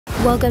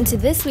Welcome to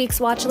this week's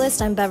watch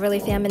list. I'm Beverly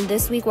Pham, and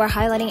this week we're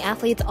highlighting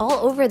athletes all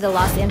over the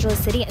Los Angeles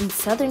city and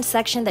southern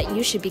section that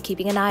you should be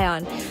keeping an eye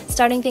on.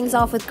 Starting things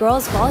off with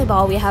girls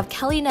volleyball, we have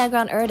Kelly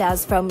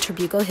Negron-Urdaz from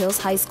Trabuco Hills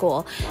High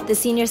School. The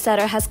senior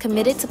setter has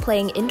committed to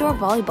playing indoor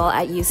volleyball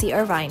at UC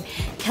Irvine.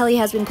 Kelly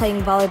has been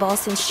playing volleyball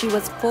since she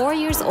was 4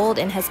 years old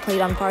and has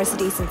played on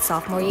varsity since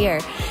sophomore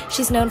year.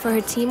 She's known for her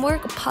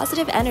teamwork,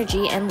 positive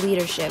energy, and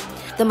leadership.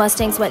 The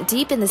Mustangs went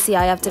deep in the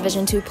CIF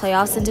Division II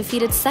playoffs and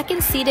defeated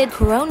second-seeded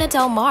Corona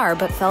Del Mar,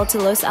 but fell to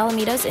Los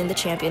Alamitos in the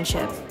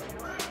championship.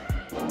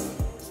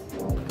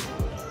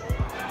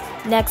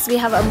 Next, we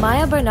have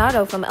Amaya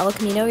Bernardo from El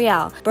Camino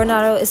Real.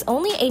 Bernardo is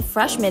only a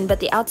freshman, but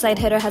the outside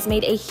hitter has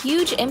made a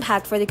huge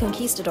impact for the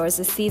Conquistadors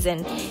this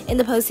season. In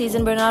the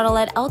postseason, Bernardo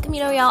led El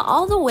Camino Real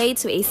all the way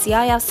to a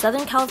CIF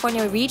Southern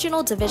California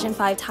Regional Division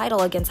V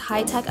title against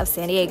High Tech of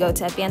San Diego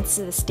to advance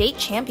to the state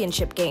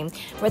championship game,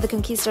 where the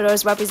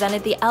Conquistadors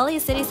represented the LA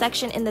City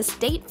section in the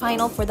state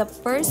final for the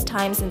first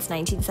time since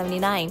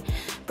 1979.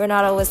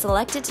 Bernardo was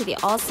selected to the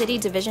All-City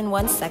Division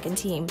I second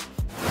team.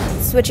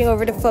 Switching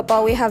over to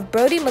football, we have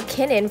Brody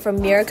McKinnon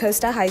from Mira,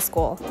 Costa High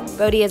School.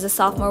 Brody is a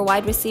sophomore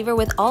wide receiver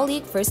with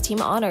all-league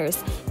first-team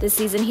honors. This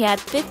season, he had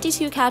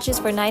 52 catches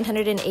for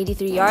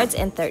 983 yards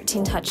and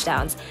 13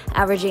 touchdowns,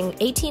 averaging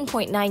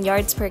 18.9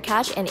 yards per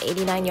catch and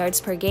 89 yards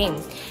per game.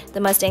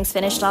 The Mustangs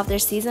finished off their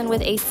season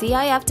with a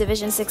CIF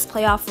Division VI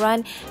playoff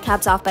run,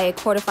 capped off by a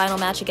quarterfinal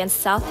match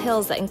against South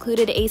Hills that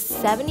included a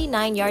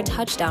 79-yard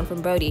touchdown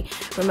from Brody.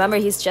 Remember,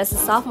 he's just a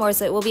sophomore,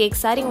 so it will be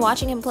exciting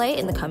watching him play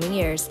in the coming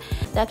years.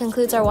 That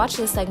concludes our watch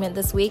list segment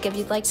this week. If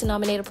you'd like to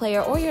nominate a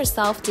player or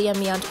yourself, DM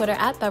me on Twitter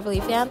at Beverly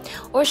Pham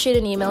or shoot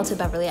an email to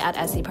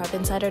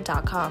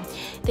beverly@scpreppinsider.com.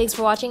 Thanks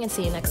for watching and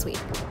see you next week.